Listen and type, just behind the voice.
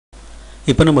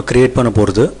இப்போ நம்ம கிரியேட் பண்ண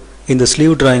போகிறது இந்த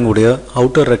ஸ்லீவ் டிராயிங் உடைய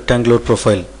அவுட்டர் ரெக்டாங்குலர்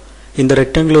ப்ரொஃபைல். இந்த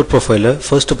ரெக்டாங்குலர் ப்ரொஃபைலை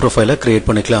ஃபர்ஸ்ட் ப்ரொஃபைலை கிரியேட்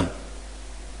பண்ணிக்கலாம்.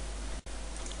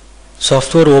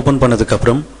 சாஃப்ட்வேர் ஓப்பன்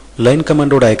பண்ணதுக்கப்புறம் லைன்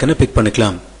கமாண்டோட ஐக்கனை பிக்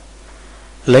பண்ணிக்கலாம்.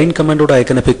 லைன் கமாண்டோட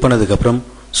ஐக்கனை பிக் பண்ணதுக்கப்புறம்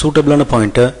சூட்டபிளான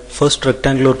பாயிண்ட்டை ஃபர்ஸ்ட்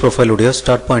ரெக்டாங்குலர் ப்ரொஃபைலுடைய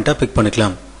ஸ்டார்ட் பாயிண்ட்டாக பிக்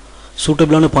பண்ணிக்கலாம்.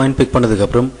 சூட்டபிளான பாயிண்ட் பிக்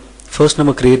பண்ணதுக்கப்புறம் ஃபர்ஸ்ட்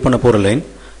நம்ம கிரியேட் பண்ண போகிற லைன்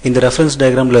இந்த ரெஃபரன்ஸ்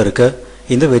டயக்ராமில் இருக்க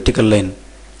இந்த வெர்டிக்கல் லைன்.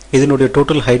 இதனுடைய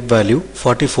total height value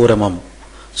 44 mm.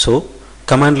 So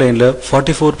command லைனில்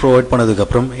 44 ப்ரொவைட்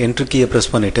பண்ணதுக்கப்புறம் என்ட்ரி கீயை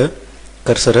ப்ரெஸ் பண்ணிவிட்டு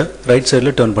கர்சரை ரைட்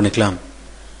சைடில் டர்ன் பண்ணிக்கலாம்.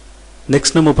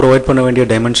 நெக்ஸ்ட் நம்ம ப்ரொவைட் பண்ண வேண்டிய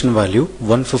dimension value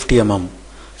 150 mm.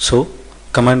 So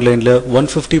command லைனில்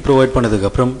 150 ப்ரொவைட்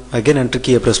பண்ணதுக்கப்புறம் அகைன் என்ட்ரி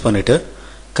கீயை ப்ரெஸ் பண்ணிவிட்டு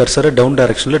கர்சரை டவுன்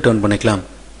டைரக்ஷனில் டர்ன் பண்ணிக்கலாம்.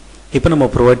 இப்போ நம்ம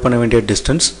ப்ரொவைட் பண்ண வேண்டிய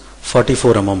distance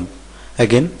 44 mm.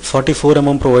 Again 44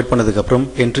 mm provide பண்ணதுக்கப்புறம்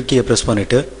என்ட்ரி கீயை ப்ரெஸ்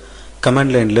பண்ணிவிட்டு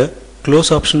கமாண்ட் லைனில் close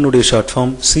ஆப்ஷனுடைய short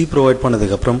form C provide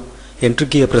பண்ணதுக்கப்புறம் என்ட்ரி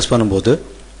கீயை ப்ரெஸ் பண்ணும்போது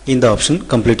இந்த ஆப்ஷன்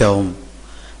கம்ப்ளீட் ஆகும்.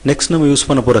 நெக்ஸ்ட் நம்ம யூஸ்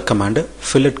பண்ண போகிற கமாண்டு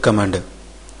ஃபில்லட் கமாண்டு.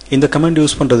 இந்த கமாண்ட்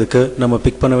யூஸ் பண்ணுறதுக்கு நம்ம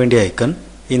பிக் பண்ண வேண்டிய ஐக்கன்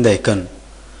இந்த icon.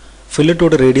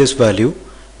 ஃபில்லட்டோட radius value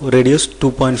radius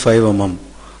 2.5 mm.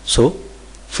 So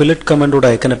fillet கமாண்டோட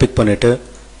ஐக்கனை பிக் பண்ணிவிட்டு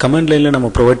கமாண்ட் லைனில்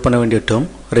நம்ம ப்ரொவைட் பண்ண வேண்டிய term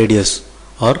radius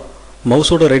R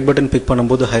மவுஸோட right button big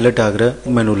பண்ணும்போது ஹைலைட் ஆகிற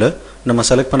மெனுவில் நம்ம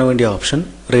செலக்ட் பண்ண வேண்டிய ஆப்ஷன்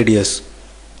ரேடியஸ்.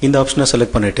 இந்த ஆப்ஷனை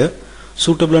செலக்ட் பண்ணிவிட்டு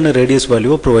சூட்டபிளான ரேடியஸ்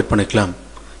வேல்யூவை ப்ரொவைட் பண்ணிக்கலாம்.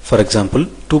 For example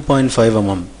 2.5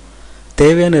 mm.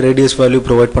 தேவையான ரேடியஸ் வேல்யூ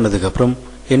ப்ரொவைட் பண்ணதுக்கப்புறம்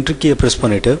என்ட்ரி கீயை ப்ரெஸ்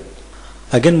பண்ணிவிட்டு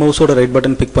அகைன் மவுஸோட ரைட்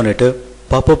பட்டன் பிக் பண்ணிவிட்டு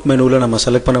பாப்அப் மெனுவில் நம்ம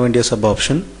செலக்ட் பண்ண வேண்டிய சப்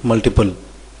ஆப்ஷன் மல்டிபிள்.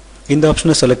 இந்த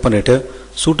ஆப்ஷனை செலக்ட் பண்ணிவிட்டு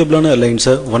சூட்டபிளான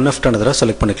லைன்ஸை 1 left another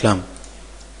செலக்ட் பண்ணிக்கலாம்.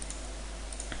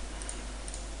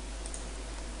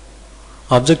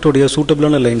 ஆப்ஜெக்டோடைய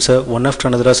சூட்டபிளான லைன்ஸை 1 left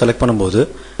another செலக்ட் பண்ணும்போது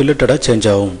ஃபில்லட்டடாக சேஞ்ச்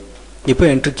ஆகும். இப்போ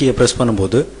என்ட்ரி கீயை ப்ரெஸ்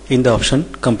பண்ணும்போது இந்த ஆப்ஷன்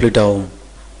கம்ப்ளீட் ஆகும்.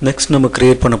 நெக்ஸ்ட் நம்ம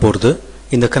கிரியேட் பண்ண போகிறது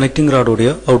இந்த கனெக்டிங் ராடோடைய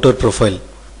அவுட்டர் ப்ரொஃபைல்.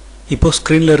 இப்போ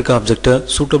ஸ்க்ரீனில் இருக்க ஆப்ஜெக்டை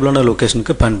சூட்டபிளான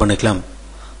லொக்கேஷனுக்கு பேன் பண்ணிக்கலாம்.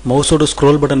 மவுஸோட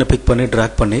ஸ்க்ரோல் பட்டனை பிக் பண்ணி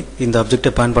ட்ராக் பண்ணி இந்த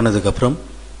ஆப்ஜெக்டை பேன் பண்ணதுக்கப்புறம்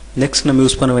நெக்ஸ்ட் நம்ம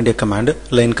யூஸ் பண்ண வேண்டிய கமாண்டு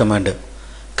லைன் கமாண்டு.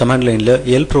 கமாண்ட் லைனில்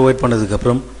L ப்ரொவைட்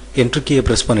பண்ணதுக்கப்புறம் என்ட்ரி கீயை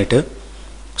ப்ரெஸ் பண்ணிவிட்டு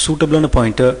சூட்டபிளான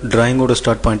பாயிண்ட்டை டிராயிங்கோட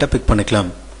ஸ்டார்ட் பாயிண்ட்டை பிக் பண்ணிக்கலாம்.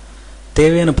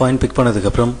 தேவையான பாயிண்ட் பிக்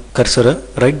பண்ணதுக்கப்புறம் கர்சரை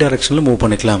ரைட் டைரக்ஷனில் மூவ்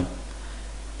பண்ணிக்கலாம்.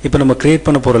 இப்போ நம்ம கிரியேட்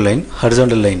பண்ண போகிற லைன்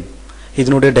ஹரிசாண்டல் லைன்.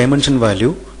 இதனுடைய டைமென்ஷன் வேல்யூ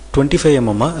 25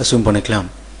 mm அஸ்யூம் பண்ணிக்கலாம்.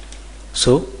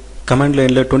 ஸோ கமாண்ட்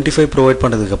லைனில் 25 ப்ரொவைட்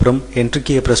பண்ணதுக்கப்புறம் என்ட்ரி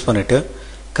கீயை ப்ரெஸ் பண்ணிவிட்டு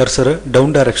கர்சரை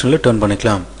டவுன் டைரக்ஷனில் டர்ன்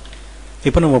பண்ணிக்கலாம்.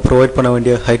 இப்போ நம்ம ப்ரொவைட் பண்ண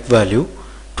வேண்டிய ஹைட் வேல்யூ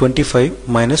 25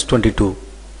 - 22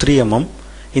 3 mm.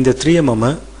 இந்த 3 mm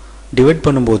டிவைட்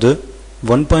பண்ணும்போது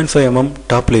 1.5 mm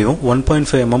டாப்லேயும்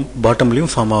 1.5 mm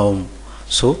பாட்டம்லேயும் ஃபார்ம் ஆகும்.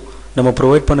 ஸோ நம்ம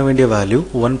ப்ரொவைட் பண்ண வேண்டிய வேல்யூ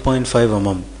 1.5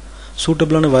 mm.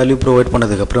 சூட்டபிளான வேல்யூ ப்ரொவைட்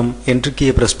பண்ணதுக்கப்புறம் என்ட்ரி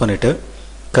கீயை ப்ரெஸ் பண்ணிவிட்டு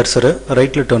கர்சரை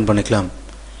ரைட்டில் டர்ன் பண்ணிக்கலாம்.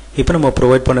 இப்போ நம்ம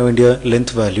ப்ரொவைட் பண்ண வேண்டிய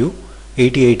length value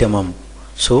 88 mm.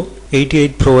 So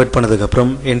 88 provide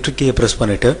பண்ணதுக்கப்புறம் என்ட்ரி கீயை ப்ரெஸ்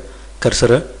பண்ணிவிட்டு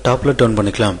கர்சரை டாப்பில் டர்ன்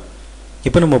பண்ணிக்கலாம்.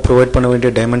 இப்போ நம்ம ப்ரொவைட் பண்ண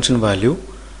வேண்டிய டைமென்ஷன் வேல்யூ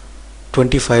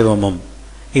 25 mm.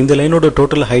 இந்த லைனோட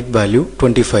டோட்டல் ஹைட் வேல்யூ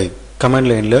 25. கமாண்ட்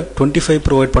லைனில் 25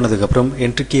 ப்ரொவைட் பண்ணதுக்கப்புறம்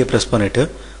என்ட்ரி கீயை ப்ரெஸ் பண்ணிவிட்டு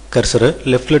கர்சரை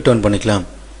லெஃப்டில் டர்ன் பண்ணிக்கலாம்.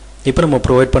 இப்போ நம்ம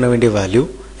ப்ரொவைட் பண்ண வேண்டிய value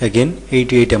again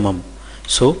 88 mm.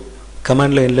 So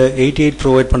command லைனில் 88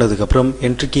 ப்ரொவைட் பண்ணதுக்கப்புறம்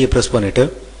என்ட்ரி கீயை ப்ரெஸ் பண்ணிவிட்டு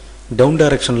டவுன்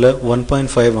டைரக்ஷனில்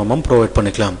 1.5 mm ப்ரொவைட்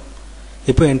பண்ணிக்கலாம்.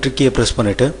 இப்போ என்ட்ரி கீயை ப்ரெஸ்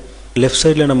பண்ணிவிட்டு லெஃப்ட்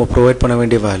சைடில் நம்ம ப்ரொவைட் பண்ண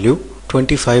வேண்டிய வேல்யூ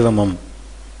 25 mm.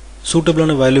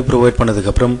 சூட்டபிளான வேல்யூ ப்ரொவைட்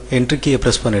பண்ணதுக்கப்புறம் என்ட்ரி கீயை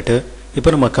ப்ரெஸ் பண்ணிவிட்டு இப்போ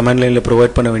நம்ம கமாண்ட் லைனில்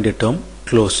ப்ரொவைட் பண்ண வேண்டிய டேர்ம்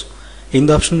க்ளோஸ். இந்த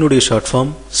ஆப்ஷனுடைய ஷார்ட்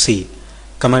ஃபார்ம் C.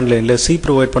 கமாண்ட் லைனில் C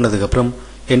ப்ரொவைட் பண்ணதுக்கப்புறம்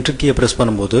என்ட்ரி கீயை ப்ரெஸ்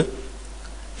பண்ணும்போது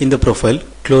இந்த ப்ரொஃபைல்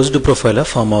க்ளோஸ்டு ப்ரொஃபைலாக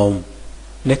ஃபார்ம் ஆகும்.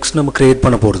 நெக்ஸ்ட் நம்ம கிரியேட்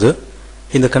பண்ண போகிறது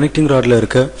இந்த கனெக்டிங் ராடில்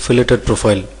இருக்க ஃபில்லட்டட்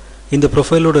ப்ரொஃபைல். இந்த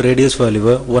ப்ரொஃபைலோட ரேடியஸ்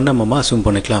வேல்யூவை 1 mm அஸ்யூம்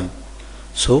பண்ணிக்கலாம்.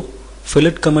 ஸோ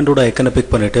ஃபில்லட் கமாண்டோட ஐக்கனை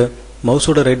பிக் பண்ணிவிட்டு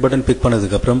மவுஸோட ரைட் பட்டன் பிக்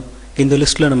பண்ணதுக்கப்புறம் இந்த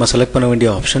லிஸ்ட்டில் நம்ம செலக்ட் பண்ண வேண்டிய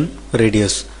ஆப்ஷன்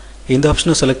ரேடியஸ். இந்த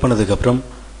ஆப்ஷனை செலக்ட் பண்ணதுக்கப்புறம்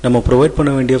நம்ம ப்ரொவைட் பண்ண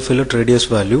வேண்டிய fillet radius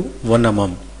value 1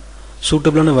 mm.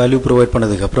 சூட்டபிளான value provide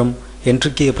பண்ணதுக்கப்புறம்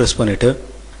என்ட்ரி கீயை ப்ரெஸ் பண்ணிவிட்டு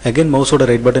அகைன் மவுஸோட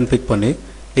ரைட் பட்டன் பிக் பண்ணி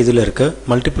இதில் இருக்க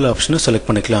மல்டிபிள் ஆப்ஷனை செலக்ட்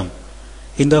பண்ணிக்கலாம்.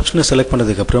 இந்த ஆப்ஷனை செலக்ட்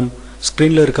பண்ணதுக்கப்புறம்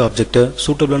ஸ்க்ரீனில் இருக்க ஆப்ஜெக்டை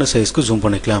சூட்டபிளான சைஸ்க்கு ஜூம்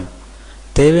பண்ணிக்கலாம்.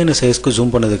 தேவையான சைஸ்க்கு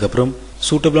ஜூம் பண்ணதுக்கப்புறம்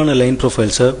சூட்டபிளான லைன்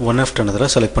ப்ரொஃபைல்ஸை 1 left another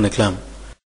செலக்ட் பண்ணிக்கலாம்.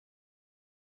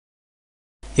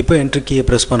 இப்போ என்ட்ரி கீயை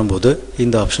ப்ரெஸ் பண்ணும்போது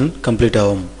இந்த ஆப்ஷன் கம்ப்ளீட்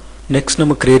ஆகும். நெக்ஸ்ட்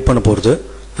நம்ம கிரியேட் பண்ண போகிறது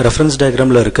ரெஃபரன்ஸ்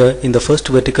டயக்ராமில் இருக்க இந்த ஃபர்ஸ்ட்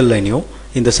வெர்டிக்கல் லைனையும்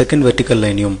இந்த செகண்ட் வெர்டிக்கல்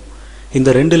லைனையும். இந்த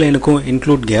ரெண்டு லைனுக்கும்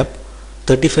இன்க்ளூட் கேப்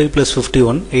 35 +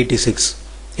 51 86.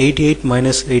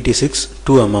 88 - 86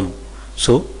 2 mm.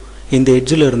 ஸோ இந்த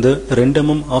எட்ஜில் இருந்து 2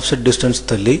 mm ஆஃப்செட் டிஸ்டன்ஸ்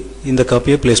தள்ளி இந்த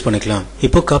காப்பியை பிளேஸ் பண்ணிக்கலாம்.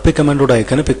 இப்போ காப்பி கமாண்டோட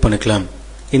ஐக்கனை பிக் பண்ணிக்கலாம்.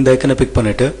 இந்த ஐக்கனை பிக்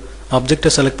பண்ணிட்டு ஆப்ஜெக்டை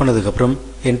செலக்ட் பண்ணதுக்கப்புறம்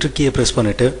என்ட்ரி கீயை ப்ரெஸ்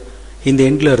பண்ணிட்டு இந்த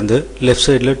எண்டில் இருந்து லெஃப்ட்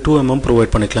சைடில் 2 mm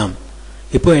ப்ரொவைட் பண்ணிக்கலாம்.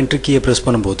 இப்போ என்ட்ரி கீயை ப்ரெஸ்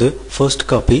பண்ணும்போது ஃபர்ஸ்ட்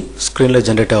காப்பி ஸ்க்ரீனில்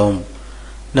ஜென்ரேட் ஆகும்.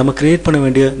 நம்ம கிரியேட் பண்ண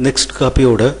வேண்டிய next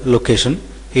காப்பியோட location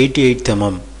 88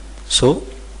 mm. So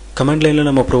command லைனில்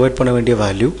நம்ம ப்ரொவைட் பண்ண வேண்டிய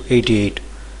வேல்யூ 88.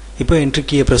 இப்போ என்ட்ரி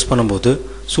கீயை ப்ரெஸ் பண்ணும்போது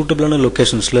சூட்டபிளான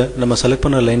லொக்கேஷன்ஸில் நம்ம செலக்ட்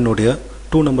பண்ண லைனுடைய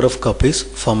 2 நம்பர் ஆஃப் காப்பீஸ்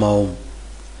ஃபார்ம் ஆகும்.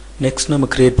 நெக்ஸ்ட் நம்ம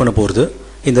கிரியேட் பண்ண போகிறது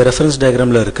இந்த ரெஃபரன்ஸ்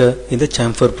டயக்ராமில் இருக்க இந்த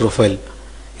சாம்ஃபர் ப்ரொஃபைல்.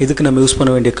 இதுக்கு நம்ம யூஸ்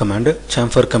பண்ண வேண்டிய கமாண்டு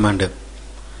சாம்ஃபர் கமாண்டு.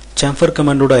 சாம்ஃபர்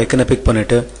கமாண்டோட ஐக்கனை பிக்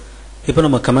பண்ணிவிட்டு இப்போ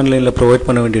நம்ம கமாண்ட் லைனில் ப்ரொவைட்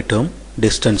பண்ண வேண்டிய டேர்ம்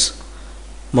டிஸ்டன்ஸ்.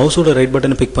 மவுஸோட ரைட்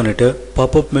பட்டனை பிக் பண்ணிவிட்டு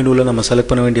பாப்அப் மெனுவில் நம்ம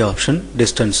செலக்ட் பண்ண வேண்டிய ஆப்ஷன்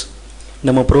டிஸ்டன்ஸ்.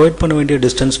 நம்ம ப்ரொவைட் பண்ண வேண்டிய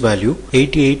distance value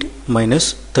 88 minus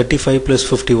 35 plus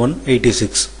 51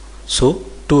 86. So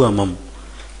 2 mm.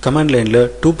 Command லைனில்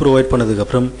 2 ப்ரொவைட்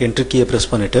பண்ணதுக்கப்புறம் என்ட்ரி கீயை ப்ரெஸ்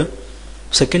பண்ணிவிட்டு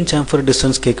செகண்ட் சாம்ஃபர்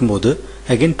டிஸ்டன்ஸ் கேட்கும்போது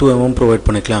அகைன் 2 mm ப்ரொவைட்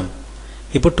பண்ணிக்கலாம்.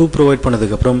 இப்போ 2 ப்ரொவைட்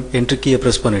பண்ணதுக்கப்புறம் என்ட்ரி கீயை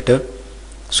ப்ரெஸ் பண்ணிவிட்டு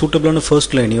சூட்டபிளான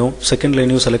ஃபர்ஸ்ட் லைனையும் செகண்ட்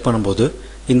லைனையும் செலக்ட் பண்ணும்போது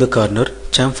இந்த கார்னர்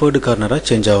சாம்ஃபர்டு கார்னராக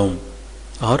சேஞ்ச் ஆகும்.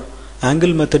 ஆர்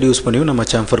ஆங்கிள் மெத்தட் யூஸ் பண்ணியும் நம்ம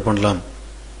சாம்ஃபர் பண்ணலாம்.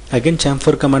 அகைன்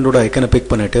சாம்ஃபர் கமாண்டோட ஐக்கனை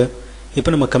பிக் பண்ணிவிட்டு இப்போ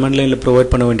நம்ம கமாண்ட் லைனில் ப்ரொவைட்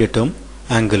பண்ண வேண்டிய term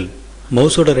angle.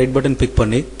 மவுஸோட right button big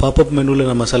பண்ணி பாப்அப் மெனுவில்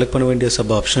நம்ம செலக்ட் பண்ண வேண்டிய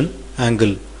சப் ஆப்ஷன்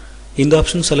ஆங்கிள். இந்த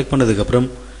ஆப்ஷன் செலக்ட் பண்ணதுக்கப்புறம்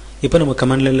இப்போ நம்ம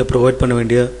கமாண்ட் லைனில் ப்ரொவைட் பண்ண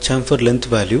வேண்டிய chamfer length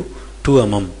value 2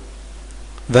 mm.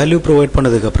 Value provide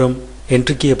பண்ணதுக்கப்புறம்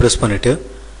என்ட்ரி கீயை ப்ரெஸ் பண்ணிவிட்டு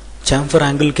சாம்ஃபர்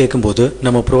ஆங்கிள் கேட்கும்போது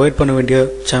நம்ம ப்ரொவைட் பண்ண வேண்டிய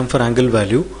chamfer angle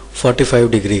value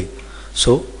 45 degree.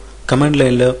 So command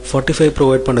லைனில் 45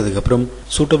 ப்ரொவைட் பண்ணதுக்கப்புறம்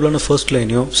சூட்டபிளான ஃபர்ஸ்ட்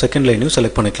லைனையும் செகண்ட் லைனையும்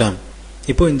செலக்ட் பண்ணிக்கலாம்.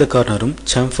 இப்போ இந்த கார்னரும்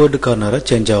சாம்ஃபர்டு கார்னராக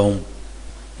சேஞ்ச் ஆகும்.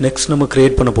 நெக்ஸ்ட் நம்ம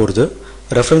கிரியேட் பண்ண போகிறது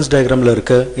ரெஃபரன்ஸ் டயக்ராமில்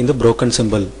இருக்க இந்த ப்ரோக்கன்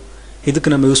சிம்பிள். இதுக்கு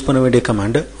நம்ம யூஸ் பண்ண வேண்டிய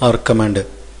கமாண்டு ஆர்க் கமாண்டு.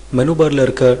 மெனு பாரில்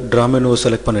இருக்க ட்ரா மெனுவை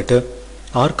செலக்ட் பண்ணிவிட்டு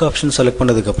ஆர்க் ஆப்ஷன் செலக்ட்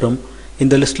பண்ணதுக்கப்புறம்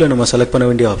இந்த லிஸ்ட்டில் நம்ம செலக்ட் பண்ண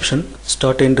வேண்டிய ஆப்ஷன்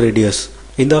ஸ்டார்ட் அண்ட் ரேடியஸ்.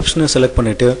 இந்த ஆப்ஷனை செலக்ட்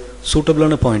பண்ணிவிட்டு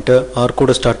சூட்டபிளான பாயிண்ட்டை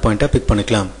ஆர்க்கோட ஸ்டார்ட் பாயிண்ட்டாக பிக்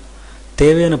பண்ணிக்கலாம்.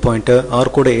 தேவையான பாயிண்ட்டை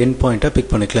ஆர்க்கோட எண்ட் பாயிண்ட்டாக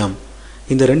பிக் பண்ணிக்கலாம்.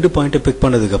 இந்த 2 பாயிண்ட்டை பிக்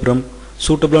பண்ணதுக்கப்புறம்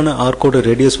சூட்டபிளான ஆர்க்கோட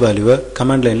ரேடியஸ் வேல்யூவை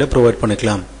கமாண்ட் லைனில் ப்ரொவைட்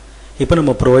பண்ணிக்கலாம். இப்போ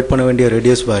நம்ம ப்ரொவைட் பண்ண வேண்டிய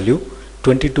radius value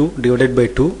 22 divided by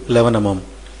 2 11 mm.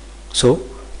 So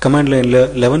command லைனில்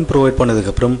 11 ப்ரொவைட்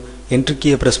பண்ணதுக்கப்புறம் என்ட்ரி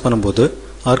கீயை ப்ரெஸ் பண்ணும்போது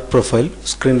ஆர்க் ப்ரொஃபைல்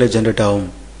ஸ்க்ரீனில் ஜென்ரேட் ஆகும்.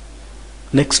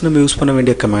 நெக்ஸ்ட் நம்ம யூஸ் பண்ண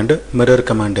வேண்டிய கமாண்டு மிரர்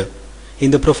கமாண்டு.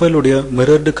 இந்த ப்ரொஃபைலுடைய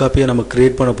மிரர்டு காப்பியை நம்ம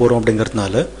கிரியேட் பண்ண போகிறோம்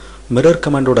அப்படிங்கிறதுனால மிரர்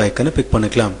கமாண்டோட ஐக்கனை பிக்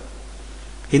பண்ணிக்கலாம்.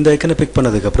 இந்த ஐக்கனை பிக்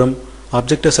பண்ணதுக்கப்புறம்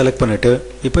ஆப்ஜெக்டை செலக்ட் பண்ணிவிட்டு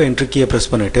இப்போ என்ட்ரி கீயை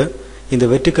ப்ரெஸ் பண்ணிவிட்டு இந்த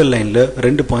வெர்டிக்கல் லைனில்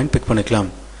 2 பாயிண்ட் பிக் பண்ணிக்கலாம்.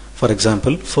 For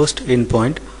example first end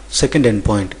point second end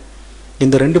point.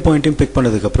 இந்த 2 பாயிண்ட்டையும் பிக்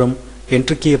பண்ணதுக்கப்புறம்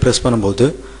என்ட்ரி கீயை ப்ரெஸ் பண்ணும்போது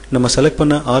நம்ம செலக்ட்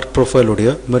பண்ண ஆர்க் ப்ரொஃபைலுடைய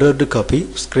மிரர்டு காப்பி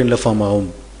ஸ்க்ரீனில் ஃபார்ம் ஆகும்.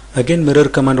 அகைன்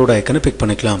மிரர் கமாண்டோட ஐக்கனை பிக்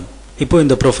பண்ணிக்கலாம். இப்போ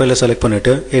இந்த ப்ரொஃபைலை செலக்ட்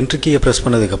பண்ணிவிட்டு என்ட்ரி கீயை ப்ரெஸ்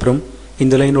பண்ணதுக்கப்புறம்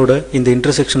இந்த லைனோட இந்த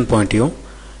இன்டர்செக்ஷன் பாயிண்ட்டையும்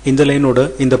இந்த லைனோட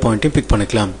இந்த பாயிண்ட்டையும் பிக்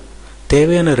பண்ணிக்கலாம்.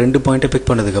 தேவையான 2 பாயிண்ட்டை பிக்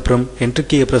பண்ணதுக்கப்புறம் என்ட்ரி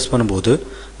கீயை ப்ரெஸ் பண்ணும்போது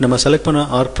நம்ம செலக்ட் பண்ண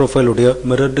ஆர்க் ப்ரொஃபைலுடைய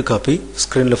மிரர்டு காப்பி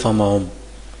ஸ்க்ரீனில் ஃபார்ம் ஆகும்.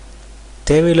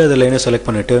 தேவையில்லாத லைனை செலக்ட்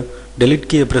பண்ணிவிட்டு டெலிட்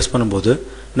கீயை ப்ரெஸ் பண்ணும்போது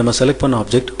நம்ம செலக்ட் பண்ண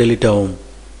ஆப்ஜெக்ட் டெலிட் ஆகும்.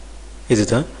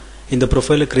 இதுதான் இந்த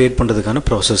ப்ரொஃபைலை கிரியேட் பண்ணுறதுக்கான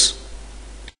ப்ராசஸ்.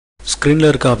 ஸ்க்ரீனில்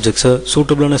இருக்க ஆப்ஜெக்ட்ஸை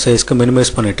சூட்டபிளான சைஸ்க்கு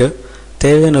மினிமைஸ் பண்ணிவிட்டு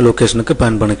தேவையான லொக்கேஷனுக்கு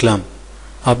பேன் பண்ணிக்கலாம்.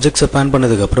 ஆப்ஜெக்ட்ஸை பேன்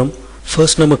பண்ணதுக்கப்புறம்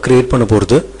ஃபர்ஸ்ட் நம்ம கிரியேட் பண்ண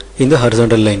போகிறது இந்த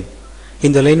ஹாரிசாண்டல் லைன்.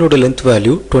 இந்த லைனோட length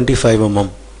value 25 mm.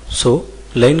 So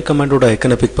line கமாண்டோட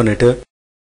ஐக்கனை பிக் பண்ணிவிட்டு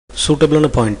சூட்டபிளான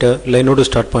பாயிண்ட்டை லைனோட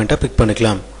ஸ்டார்ட் பாயிண்ட்டாக பிக்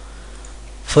பண்ணிக்கலாம்.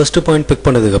 ஃபர்ஸ்ட் பாயிண்ட் பிக்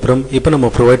பண்ணதுக்கப்புறம் இப்போ நம்ம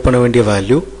ப்ரொவைட் பண்ண வேண்டிய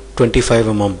வேல்யூ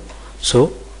 25 mm. ஸோ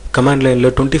கமாண்ட் லைனில்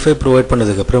 25 ப்ரொவைட்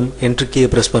பண்ணதுக்கப்புறம் என்ட்ரி கீயை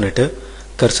ப்ரெஸ் பண்ணிவிட்டு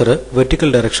கர்சரை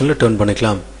வெர்டிக்கல் டைரக்ஷனில் டர்ன்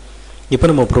பண்ணிக்கலாம். இப்போ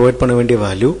நம்ம ப்ரொவைட் பண்ண வேண்டிய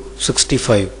வேல்யூ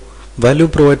 65. வேல்யூ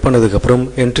ப்ரொவைட் பண்ணதுக்கப்புறம்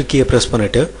என்ட்ரி கீயை ப்ரெஸ்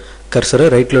பண்ணிவிட்டு கர்சரை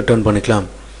ரைட்டில் டர்ன் பண்ணிக்கலாம்.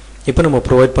 இப்போ நம்ம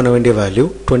ப்ரொவைட் பண்ண வேண்டிய வேல்யூ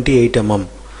 28 mm.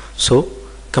 ஸோ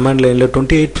கமாண்ட் லைனில்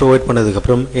 28 ப்ரொவைட்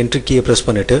பண்ணதுக்கப்புறம் என்ட்ரி கீயை ப்ரெஸ்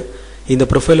பண்ணிவிட்டு இந்த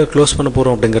ப்ரொஃபைலை க்ளோஸ் பண்ண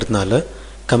போகிறோம் அப்படிங்கிறதுனால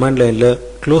கமாண்ட் லைனில்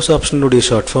close ஆப்ஷனுடைய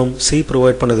short form C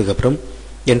provide பண்ணதுக்கப்புறம்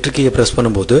என்ட்ரி கீயை ப்ரெஸ்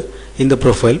பண்ணும்போது இந்த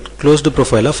ப்ரொஃபைல் க்ளோஸ்டு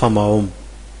ப்ரொஃபைலாக ஃபார்ம் ஆகும்.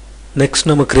 நெக்ஸ்ட்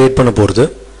நம்ம கிரியேட் பண்ண போகிறது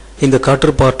இந்த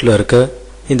காட்டர் பார்ட்டில் இருக்க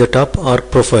இந்த டாப் ஆர்க்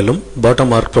ப்ரொஃபைலும்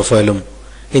பாட்டம் ஆர்க் ப்ரொஃபைலும்.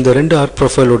 இந்த 2 ஆர்க்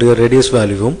ப்ரொஃபைலுடைய ரேடியஸ்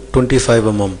வேல்யூவும்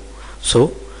 25 mm. ஸோ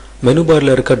மெனு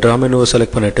பாரில் இருக்க ட்ரா மெனுவை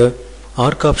செலக்ட் பண்ணிவிட்டு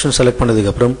ஆர்க் ஆப்ஷன் செலக்ட்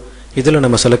பண்ணதுக்கப்புறம் இதில்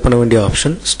நம்ம செலக்ட் பண்ண வேண்டிய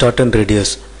ஆப்ஷன் ஸ்டார்ட் அண்ட்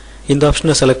ரேடியஸ். இந்த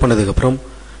ஆப்ஷனை செலக்ட் பண்ணதுக்கப்புறம்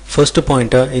ஃபர்ஸ்ட்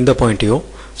பாயிண்ட்டை இந்த பாயிண்ட்டையும்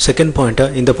செகண்ட் பாயிண்ட்டை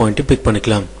இந்த பாயிண்ட்டையும் பிக்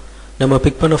பண்ணிக்கலாம். நம்ம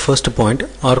பிக் பண்ண first point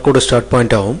ஆர்க்கோட start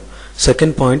பாயிண்ட்டாகவும்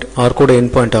second point ஆர்க்கோட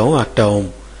end பாயிண்ட்டாகவும் act ஆகும்.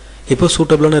 இப்போ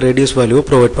சூட்டபிளான ரேடியஸ் வேல்யூவை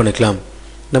ப்ரொவைட் பண்ணிக்கலாம்.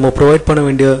 நம்ம ப்ரொவைட் பண்ண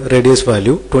வேண்டிய ரேடியஸ்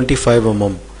வேல்யூ 25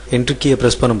 mm. என்ட்ரி கீயை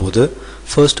ப்ரெஸ் பண்ணும்போது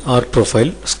ஃபர்ஸ்ட் ஆர்க்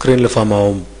ப்ரொஃபைல் ஸ்க்ரீனில் ஃபார்ம்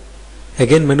ஆகும்.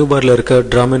 அகைன் மெனு பாரில் இருக்க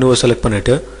ட்ரா மெனுவை செலக்ட்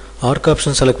பண்ணிவிட்டு ஆர்க்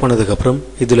ஆப்ஷன் செலக்ட் பண்ணதுக்கப்புறம்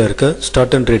இதில் இருக்க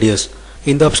ஸ்டார்ட் அண்ட் ரேடியஸ்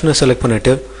இந்த ஆப்ஷனை செலக்ட்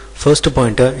பண்ணிவிட்டு ஃபர்ஸ்ட்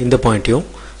பாயிண்ட்டை இந்த பாயிண்ட்டையும்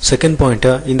செகண்ட்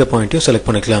பாயிண்ட்டை இந்த பாயிண்ட்டையும் செலக்ட்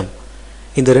பண்ணிக்கலாம்.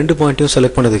 இந்த ரெண்டு பாயிண்ட்டையும்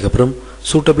செலக்ட் பண்ணதுக்கப்புறம்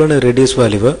சூட்டபிளான ரேடியஸ்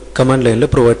வேல்யூவை கமாண்ட்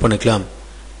லைனில் ப்ரொவைட் பண்ணிக்கலாம்.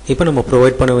 இப்போ நம்ம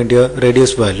ப்ரொவைட் பண்ண வேண்டிய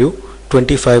radius value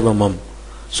 25 mm.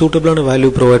 சூட்டபிளான value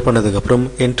provide பண்ணதுக்கப்புறம்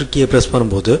என்ட்ரி கீயை ப்ரெஸ்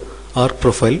பண்ணும்போது ஆர்க்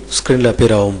ப்ரொஃபைல் ஸ்க்ரீனில்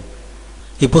அப்பியர் ஆகும்.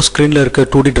 இப்போ ஸ்க்ரீனில் இருக்க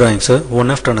 2D டிராயிங்ஸை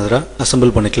ஒன் ஆஃப்டர் அனதராக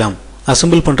அசம்பிள் பண்ணிக்கலாம்.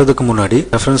 அசம்பிள் பண்ணுறதுக்கு முன்னாடி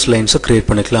ரெஃபரன்ஸ் லைன்ஸை கிரியேட்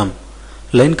பண்ணிக்கலாம்.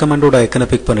 லைன் கமாண்டோட ஐக்கனை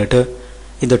பிக் பண்ணிவிட்டு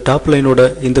இந்த டாப் லைனோட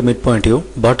இந்த மிட் பாயிண்ட்டையும்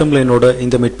பாட்டம் லைனோட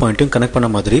இந்த மிட் பாயிண்ட்டையும் கனெக்ட் பண்ண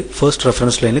மாதிரி ஃபர்ஸ்ட்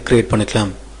ரெஃபரன்ஸ் லைனை கிரியேட்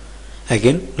பண்ணிக்கலாம்.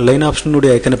 அகைன் லைன்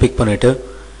ஆப்ஷனுடைய ஐக்கனை பிக் பண்ணிவிட்டு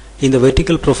இந்த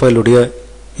வெர்டிக்கல் ப்ரொஃபைலுடைய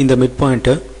இந்த மிட்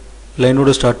பாயிண்ட்டை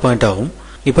லைனோட ஸ்டார்ட் பாயிண்ட் ஆகும்.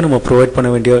 இப்போ நம்ம ப்ரொவைட் பண்ண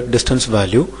வேண்டிய டிஸ்டன்ஸ்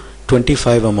வேல்யூ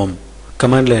 25 mm.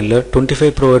 கமாண்ட் லைனில் 25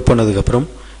 ப்ரொவைட் பண்ணதுக்கப்புறம்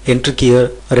என்ட்ரி கீயை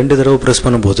 2 தடவை ப்ரெஸ்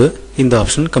பண்ணும்போது இந்த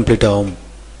ஆப்ஷன் கம்ப்ளீட் ஆகும்.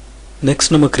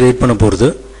 நெக்ஸ்ட் நம்ம கிரியேட் பண்ண போகிறது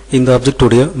இந்த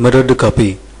ஆப்ஜெக்டுடைய மிரர்டு காப்பி.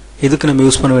 இதுக்கு நம்ம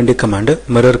யூஸ் பண்ண வேண்டிய கமாண்டு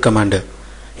மிரர் கமாண்டு.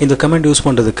 இந்த கமாண்ட் யூஸ்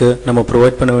பண்ணுறதுக்கு நம்ம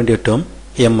ப்ரொவைட் பண்ண வேண்டிய டேர்ம்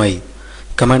எம்ஐ.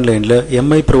 கமாண்ட் லைனில்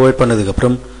எம்ஐ ப்ரொவைட்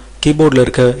பண்ணதுக்கப்புறம் கீபோர்டில்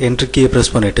இருக்க என்ட்ரி கீயை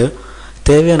ப்ரெஸ் பண்ணிவிட்டு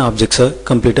தேவையான ஆப்ஜெக்ட்ஸை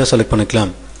கம்ப்ளீட்டாக செலக்ட்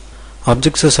பண்ணிக்கலாம்.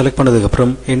 ஆப்ஜெக்ட்ஸை செலக்ட்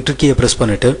பண்ணதுக்கப்புறம் என்ட்ரி கீயை ப்ரெஸ்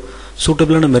பண்ணிவிட்டு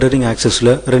சூட்டபிளான மிரரிங்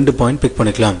ஆக்சஸில் 2 பாயிண்ட் பிக்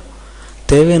பண்ணிக்கலாம்.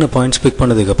 தேவையான பாயிண்ட்ஸ் பிக்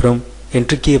பண்ணதுக்கப்புறம்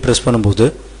என்ட்ரி கீயை ப்ரெஸ் பண்ணும்போது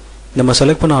நம்ம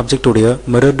செலக்ட் பண்ண ஆப்ஜெக்டுடைய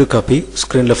மிரர்டு காப்பி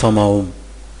ஸ்க்ரீனில் ஃபார்ம் ஆகும்.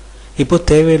 இப்போ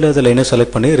தேவையில்லாத லைனை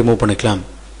செலக்ட் பண்ணி ரிமூவ் பண்ணிக்கலாம்.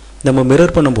 நம்ம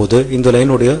மிரர் பண்ணும்போது இந்த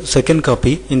லைனுடைய செகண்ட்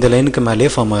காப்பி இந்த லைனுக்கு மேலேயே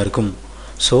ஃபார்ம் ஆகிருக்கும்.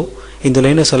 ஸோ இந்த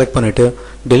லைனை செலக்ட் பண்ணிவிட்டு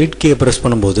டெலிட் கீயை ப்ரெஸ்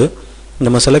பண்ணும்போது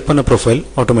நம்ம செலக்ட் பண்ண ப்ரொஃபைல்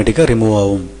ஆட்டோமேட்டிக்காக ரிமூவ்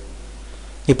ஆகும்.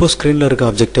 இப்போ ஸ்க்ரீனில் இருக்க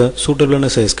ஆப்ஜெக்டை சூட்டபிளான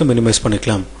சைஸ்க்கு மினிமைஸ்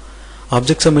பண்ணிக்கலாம்.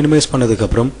 ஆப்ஜெக்ட்ஸை மினிமைஸ்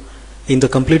பண்ணதுக்கப்புறம் இந்த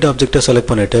கம்ப்ளீட் ஆப்ஜெக்டை செலக்ட்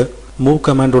பண்ணிவிட்டு மூவ்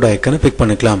கமாண்டோட ஐக்கனை பிக்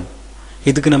பண்ணிக்கலாம்.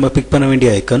 இதுக்கு நம்ம பிக் பண்ண வேண்டிய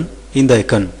ஐக்கன் இந்த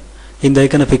ஐக்கன். இந்த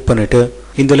ஐக்கனை பிக் பண்ணிவிட்டு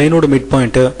இந்த லைனோட மிட்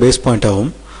பாயிண்ட்டை பேஸ் பாயிண்ட் ஆகும்.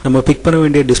 நம்ம பிக் பண்ண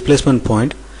வேண்டிய டிஸ்பிளேஸ்மெண்ட்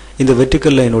பாயிண்ட் இந்த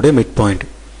வெர்டிக்கல் லைனோட மிட் பாயிண்ட்.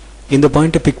 இந்த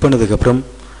பாயிண்ட்டை பிக் பண்ணதுக்கப்புறம்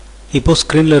இப்போ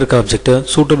ஸ்க்ரீனில் இருக்க ஆப்ஜெக்டை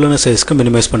சூட்டபிளான சைஸ்க்கு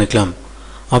மினிமைஸ் பண்ணிக்கலாம்.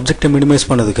 ஆப்ஜெக்டை மினிமைஸ்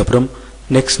பண்ணதுக்கப்புறம்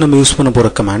நெக்ஸ்ட் நம்ம யூஸ் பண்ண போகிற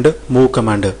கமாண்டு மூவ்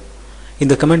கமாண்டு.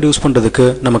 இந்த கமாண்ட் யூஸ் பண்ணுறதுக்கு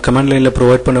நம்ம கமாண்ட் லைனில்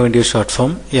ப்ரொவைட் பண்ண வேண்டிய ஷார்ட்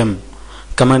ஃபார்ம் எம்.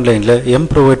 கமாண்ட் லைனில் எம்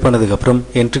ப்ரொவைட் பண்ணதுக்கப்புறம்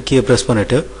என்ட்ரி கீயை ப்ரெஸ்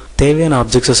பண்ணிவிட்டு தேவையான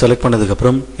ஆப்ஜெக்ட்ஸை செலக்ட்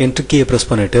பண்ணதுக்கப்புறம் என்ட்ரி கீயை ப்ரெஸ்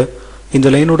பண்ணிவிட்டு இந்த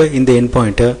லைனோட இந்த எண்ட்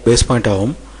பாயிண்ட்டை பேஸ் பாயிண்ட்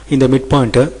ஆகும், இந்த மிட்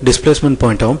பாயிண்ட்டை டிஸ்பிளேஸ்மெண்ட்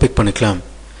பாயிண்ட்டாகவும் பிக் பண்ணிக்கலாம்.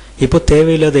 இப்போ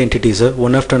தேவையில்லாத என்டிட்டிஸை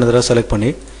ஒன் ஆஃப்டர் அனதராக செலக்ட்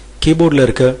பண்ணி கீபோர்டில்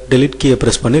இருக்க டெலிட் கீயை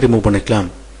ப்ரெஸ் பண்ணி ரிமூவ் பண்ணிக்கலாம்.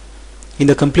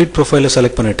 இந்த கம்ப்ளீட் ப்ரொஃபைலை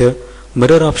செலக்ட் பண்ணிவிட்டு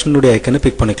மிரர் ஆப்ஷனுடைய ஐக்கனை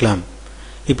பிக் பண்ணிக்கலாம்.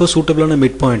 இப்போ சூட்டபிளான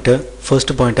மிட் பாயிண்ட்டை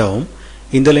ஃபர்ஸ்ட் பாயிண்ட் ஆகும்,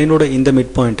 இந்த லைனோட இந்த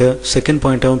மிட் பாயிண்ட்டை செகண்ட்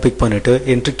பாயிண்ட்டாகவும் பிக் பண்ணிவிட்டு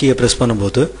என்ட்ரி கீயை ப்ரெஸ்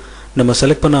பண்ணும்போது நம்ம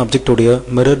செலக்ட் பண்ண ஆப்ஜெக்டுடைய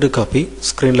மிரர்டு காப்பி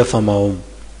ஸ்க்ரீனில் ஃபார்ம் ஆகும்.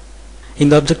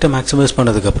 இந்த ஆப்ஜெக்டை மேக்ஸிமைஸ்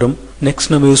பண்ணதுக்கப்புறம்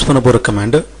நெக்ஸ்ட் நம்ம யூஸ் பண்ண போகிற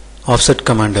கமாண்டு ஆஃப்செட்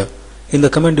கமாண்டு. இந்த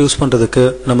கமாண்ட் யூஸ் பண்ணுறதுக்கு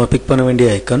நம்ம பிக் பண்ண வேண்டிய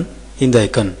ஐக்கன் இந்த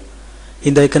ஐக்கன்.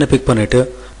 இந்த ஐக்கனை பிக் பண்ணிவிட்டு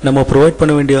நம்ம ப்ரொவைட்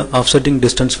பண்ண வேண்டிய ஆஃப்செட்டிங்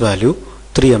distance value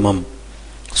 3 mm.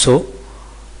 So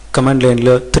command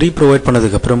லைனில் 3 ப்ரொவைட்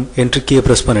பண்ணதுக்கப்புறம் என்ட்ரி கீயை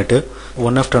ப்ரெஸ் பண்ணிவிட்டு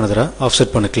ஒன் ஆஃப்டர் அனதராக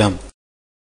ஆஃப்செட் பண்ணிக்கலாம்.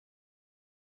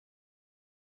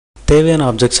 தேவையான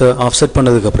ஆப்ஜெக்ட்ஸை ஆஃப்செட்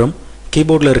பண்ணதுக்கப்புறம்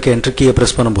கீபோர்டில் இருக்க என்ட்ரி கீயை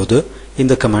ப்ரெஸ் பண்ணும்போது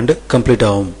இந்த கமாண்டு கம்ப்ளீட்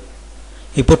ஆகும்.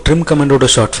 இப்போ trim கமாண்டோட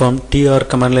short form TR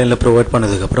command லைனில் ப்ரொவைட்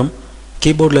பண்ணதுக்கப்புறம்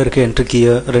கீபோர்டில் இருக்க என்ட்ரி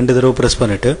கீயை 2 தடவை ப்ரெஸ்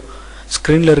பண்ணிவிட்டு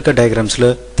ஸ்க்ரீனில் இருக்க டயக்ராம்ஸில்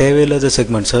தேவையில்லாத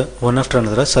செக்மெண்ட்ஸை ஒன் ஆஃப்டர்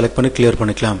அனதராக செலக்ட் பண்ணி கிளியர்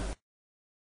பண்ணிக்கலாம்.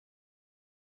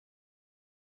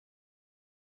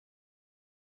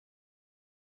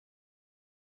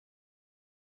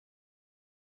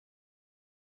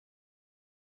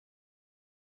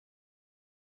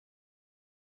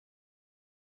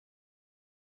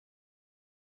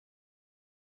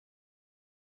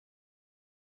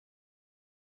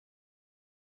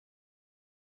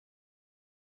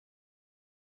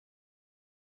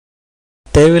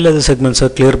 தேவையில்லாத செக்மெண்ட்ஸை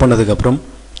கிளியர் பண்ணதுக்கப்புறம்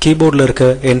கீபோர்டில் இருக்க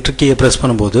என்ட்ரி கீயை ப்ரெஸ்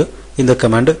பண்ணும்போது இந்த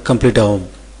கமாண்டு கம்ப்ளீட் ஆகும்.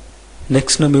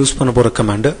 நெக்ஸ்ட் நம்ம யூஸ் பண்ண போகிற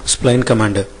கமாண்டு ஸ்ப்ளைன்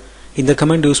கமாண்டு. இந்த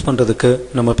கமாண்ட் யூஸ் பண்ணுறதுக்கு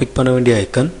நம்ம பிக் பண்ண வேண்டிய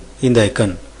ஐக்கன் இந்த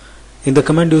ஐக்கன். இந்த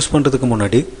கமாண்ட் யூஸ் பண்ணுறதுக்கு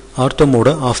முன்னாடி ஆர்த்தோ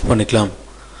மோடை ஆஃப் பண்ணிக்கலாம்.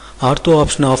 ஆர்த்தோ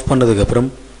ஆப்ஷனை ஆஃப் பண்ணதுக்கப்புறம்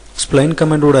ஸ்ப்ளைன்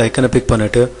கமாண்டோட ஐக்கனை பிக்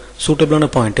பண்ணிவிட்டு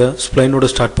சூட்டபிளான பாயிண்ட்டை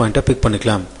ஸ்ப்ளைனோட ஸ்டார்ட் பாயிண்ட்டை பிக்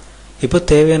பண்ணிக்கலாம். இப்போ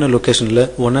தேவையான லொக்கேஷனில்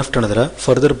ஒன் ஆஃப்டர் அனதராக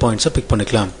ஃபர்தர் பாயிண்ட்ஸை பிக்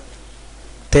பண்ணிக்கலாம்.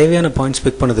 தேவையான பாயிண்ட்ஸ்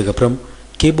பிக் பண்ணதுக்கப்புறம்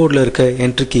கீபோர்டில் இருக்க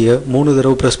என்ட்ரி கீயை 3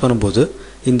 தடவை ப்ரெஸ் பண்ணும்போது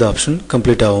இந்த ஆப்ஷன்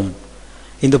கம்ப்ளீட் ஆகும்.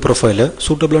 இந்த ப்ரொஃபைலை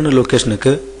சூட்டபிளான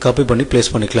லொக்கேஷனுக்கு காப்பி பண்ணி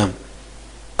ப்ளேஸ் பண்ணிக்கலாம்.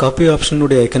 காப்பி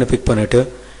ஆப்ஷனுடைய ஐக்கனை பிக் பண்ணிவிட்டு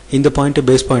இந்த பாயிண்ட்டு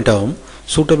பேஸ் பாயிண்ட் ஆகும்,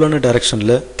 சூட்டபிளான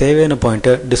டைரக்ஷனில் தேவையான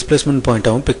பாயிண்ட்டை டிஸ்பிளேஸ்மெண்ட்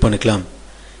பாயிண்ட்டாகவும் பிக் பண்ணிக்கலாம்.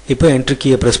 இப்போ என்ட்ரி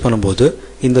கீயை ப்ரெஸ் பண்ணும்போது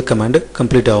இந்த கமாண்ட்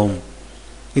கம்ப்ளீட் ஆகும்.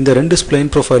 இந்த ரெண்டு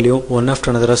ஸ்ப்ளைன் ப்ரொஃபைலையும் ஒன்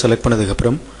ஆஃப்டர் அனதராக செலக்ட்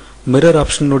பண்ணதுக்கப்புறம் மிரர்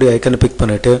ஆப்ஷனுடைய ஐக்கனை பிக்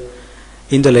பண்ணிவிட்டு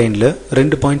இந்த லைனில்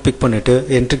 2 பாயிண்ட் பிக் பண்ணிவிட்டு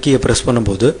என்ட்ரி கீயை ப்ரெஸ்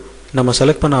பண்ணும்போது நம்ம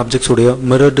செலக்ட் பண்ண ஆப்ஜெக்ட்ஸுடைய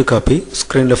மிரர்டு காப்பி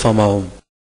ஸ்க்ரீனில் ஃபார்ம் ஆகும்.